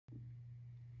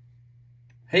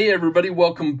Hey everybody,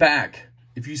 welcome back.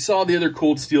 If you saw the other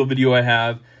cold steel video I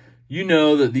have, you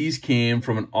know that these came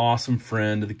from an awesome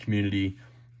friend of the community,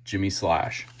 Jimmy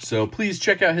Slash. So please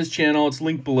check out his channel, it's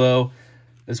linked below.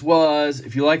 As well as,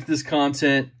 if you like this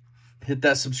content, hit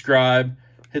that subscribe,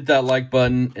 hit that like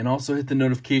button, and also hit the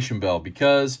notification bell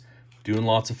because I'm doing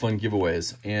lots of fun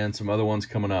giveaways and some other ones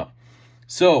coming up.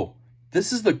 So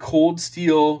this is the Cold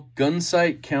Steel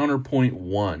Gunsite Counterpoint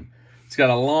 1. It's got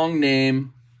a long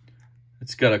name.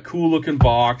 It's got a cool looking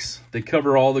box. They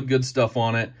cover all the good stuff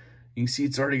on it. You can see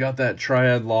it's already got that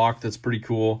triad lock. That's pretty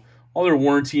cool. All their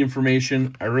warranty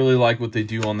information. I really like what they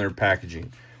do on their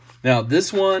packaging. Now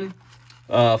this one,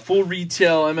 full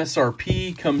retail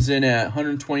MSRP comes in at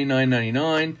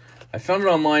 $129.99. I found it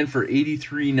online for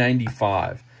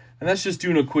 $83.95. And that's just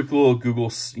doing a quick little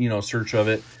Google, search of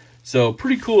it. So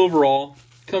pretty cool overall.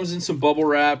 Comes in some bubble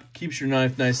wrap. Keeps your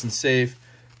knife nice and safe.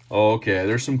 Oh, okay,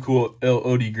 there's some cool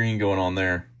OD green going on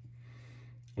there.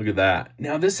 Look at that.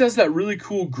 Now, this has that really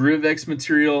cool Grivex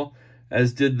material,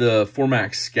 as did the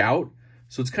Formax Scout.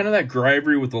 So it's kind of that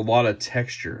grivery with a lot of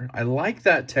texture. I like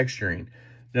that texturing.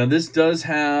 Now, this does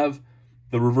have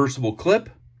the reversible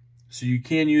clip, so you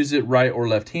can use it right or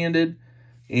left-handed.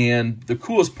 And the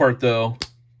coolest part, though,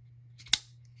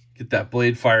 get that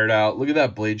blade fired out. Look at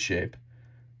that blade shape.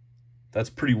 That's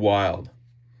pretty wild.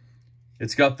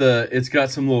 It's got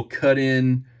some little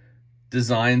cut-in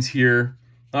designs here.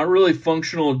 Not really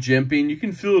functional jimping. You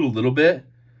can feel it a little bit,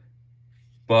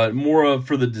 but more of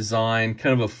for the design,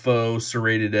 kind of a faux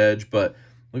serrated edge. But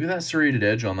look at that serrated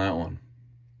edge on that one.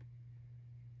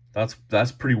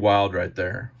 That's pretty wild right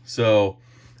there. So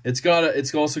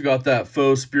it's also got that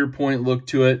faux spear point look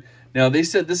to it. Now they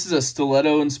said this is a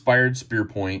stiletto inspired spear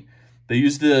point. They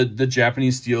use the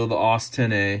Japanese steel, the AUS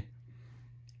 10A.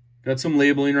 Got some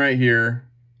labeling right here.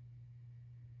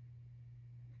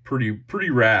 Pretty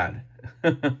rad.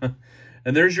 And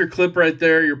there's your clip right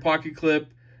there, your pocket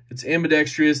clip. It's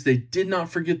ambidextrous. They did not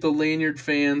forget the lanyard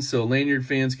fans, so lanyard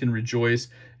fans can rejoice.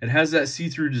 It has that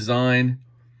see-through design,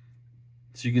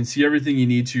 so you can see everything you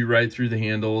need to right through the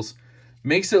handles.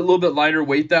 Makes it a little bit lighter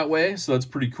weight that way, so that's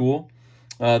pretty cool.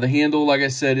 The handle, like I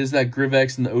said, is that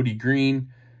Grivex and the OD green.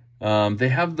 They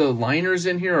have the liners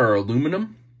in here are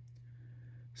aluminum.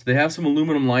 So they have some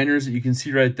aluminum liners that you can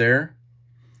see right there.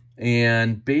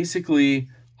 And basically,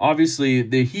 obviously,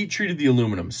 they heat treated the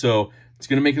aluminum. So it's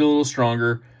going to make it a little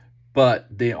stronger. But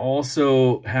they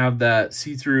also have that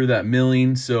see-through, that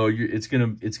milling. So it's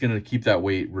gonna keep that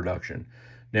weight reduction.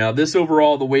 Now, this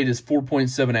overall, the weight is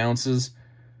 4.7 ounces.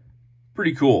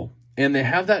 Pretty cool. And they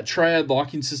have that triad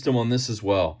locking system on this as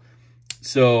well.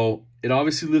 So it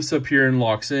obviously lifts up here and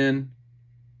locks in.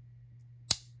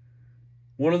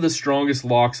 One of the strongest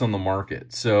locks on the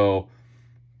market. So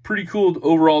pretty cool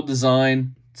overall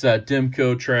design. It's that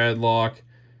Demco triad lock.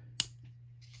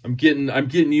 I'm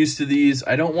getting used to these.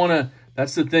 I don't want to,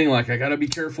 that's the thing, like I got to be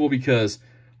careful because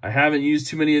I haven't used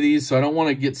too many of these, so I don't want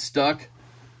to get stuck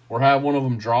or have one of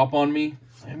them drop on me.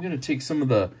 I'm going to take some of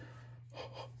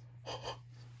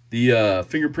the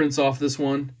fingerprints off this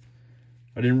one.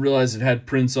 I didn't realize it had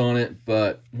prints on it,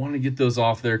 but I want to get those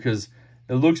off there because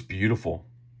it looks beautiful.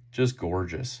 Just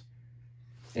gorgeous.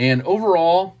 And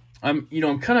overall, I'm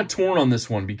kind of torn on this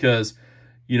one because,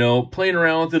 playing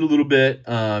around with it a little bit,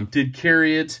 did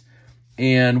carry it.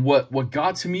 And what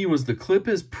got to me was the clip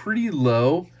is pretty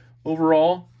low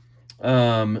overall.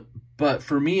 But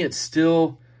for me, it's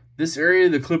still, this area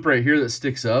of the clip right here that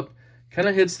sticks up kind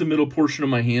of hits the middle portion of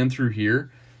my hand through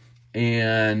here.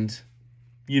 And,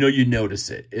 you notice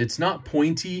it. It's not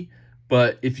pointy,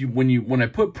 but when I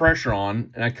put pressure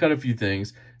on, and I cut a few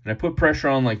things, and I put pressure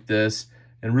on like this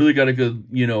and really got a good,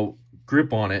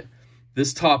 grip on it,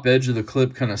 this top edge of the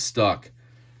clip kind of stuck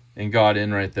and got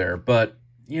in right there. But,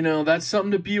 that's something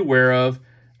to be aware of.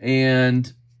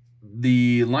 And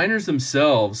the liners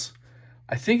themselves,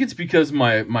 I think it's because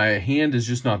my hand is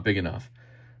just not big enough.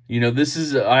 I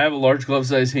have a large glove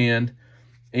size hand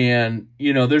and,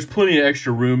 there's plenty of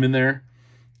extra room in there.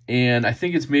 And I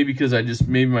think it's maybe because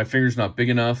maybe my finger's not big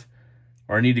enough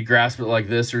or I need to grasp it like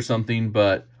this or something,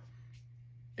 but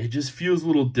it just feels a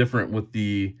little different with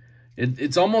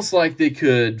it's almost like they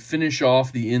could finish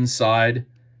off the inside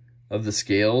of the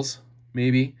scales,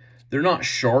 maybe. They're not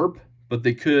sharp, but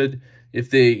they could,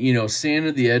 if they,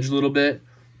 sanded the edge a little bit,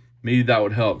 maybe that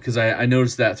would help because I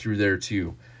noticed that through there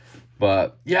too.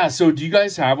 But yeah, so do you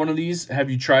guys have one of these?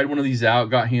 Have you tried one of these out,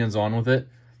 got hands-on with it?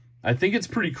 I think it's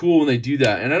pretty cool when they do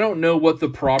that. And I don't know what the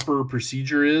proper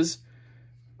procedure is.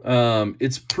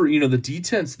 The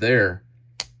detent's there.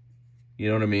 You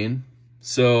know what I mean?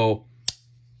 So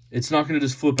it's not going to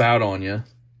just flip out on you.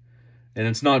 And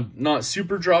it's not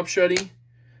super drop shutty.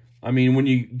 I mean, when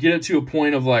you get it to a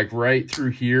point of like right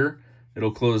through here,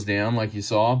 it'll close down like you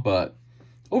saw. But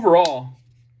overall,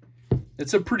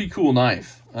 it's a pretty cool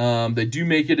knife. They do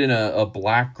make it in a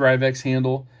black Gryvex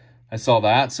handle. I saw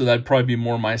that, so that'd probably be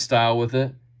more my style with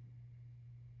it.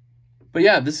 But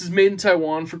yeah, this is made in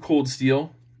Taiwan for cold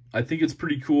steel. I think it's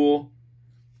pretty cool.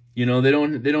 You know, they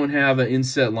don't have an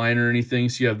inset liner or anything,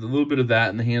 so you have a little bit of that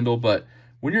in the handle. But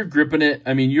when you're gripping it,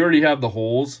 I mean, you already have the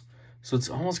holes, so it's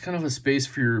almost kind of a space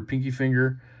for your pinky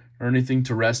finger or anything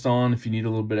to rest on if you need a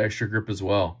little bit extra grip as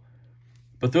well.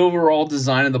 But the overall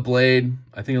design of the blade,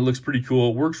 I think it looks pretty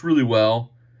cool. It works really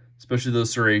well, especially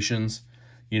those serrations.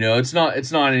 You know, it's not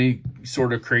any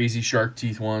sort of crazy shark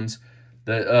teeth ones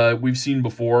that we've seen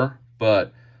before,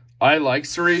 but I like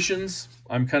serrations.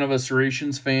 I'm kind of a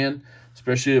serrations fan,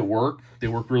 especially at work. They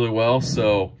work really well.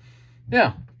 So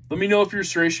yeah, let me know if you're a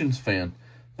serrations fan.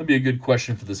 That'd be a good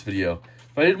question for this video.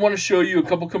 But I did want to show you a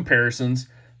couple comparisons.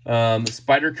 The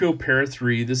Spyderco Para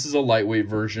 3, this is a lightweight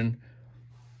version.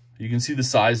 You can see the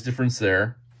size difference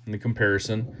there in the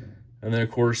comparison. And then,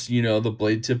 of course, you know, the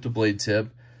blade tip to blade tip.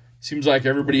 Seems like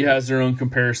everybody has their own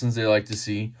comparisons they like to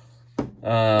see.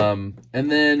 And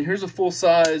then here's a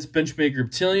full-size Benchmade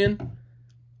Griptilian.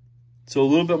 So a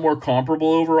little bit more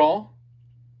comparable overall.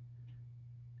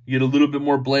 You get a little bit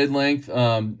more blade length.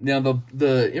 Now,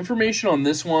 the information on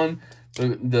this one,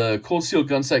 the Cold Steel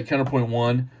Gunsite Counterpoint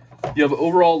 1, you have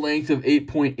overall length of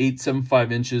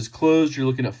 8.875 inches. Closed, you're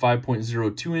looking at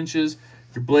 5.02 inches.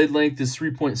 Your blade length is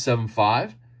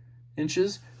 3.75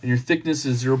 inches. And your thickness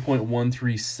is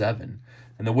 0.137.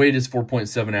 And the weight is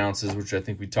 4.7 ounces, which I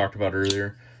think we talked about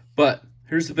earlier. But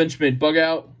here's the Benchmade Bug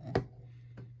Out.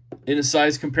 In a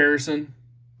size comparison,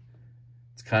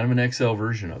 it's kind of an XL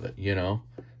version of it, you know.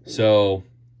 So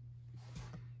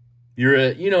you're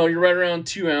at, you know, you're right around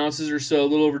 2 ounces or so, a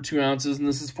little over 2 ounces, and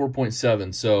this is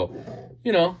 4.7. So,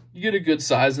 you know, you get a good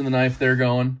size in the knife there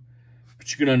going,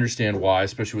 but you can understand why,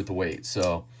 especially with the weight.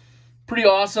 So pretty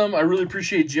awesome. I really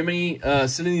appreciate Jimmy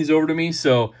sending these over to me.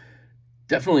 So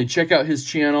definitely check out his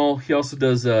channel. He also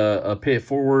does a Pay It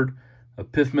Forward, a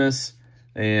Pifmas,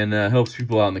 and helps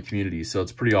people out in the community. So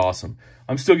it's pretty awesome.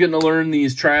 I'm still getting to learn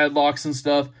these triad locks and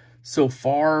stuff. So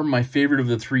far, my favorite of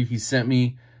the three he sent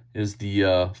me is the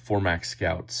 4MAX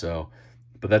Scout. So,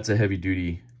 but that's a heavy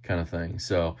duty kind of thing.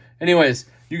 So anyways,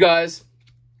 you guys,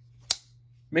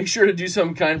 make sure to do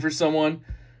something kind for someone.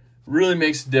 Really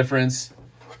makes a difference.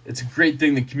 It's a great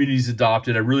thing the community's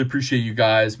adopted. I really appreciate you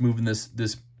guys moving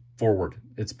this forward.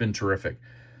 It's been terrific.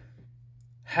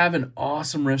 Have an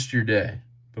awesome rest of your day.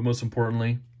 But most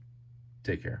importantly,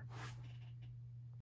 take care.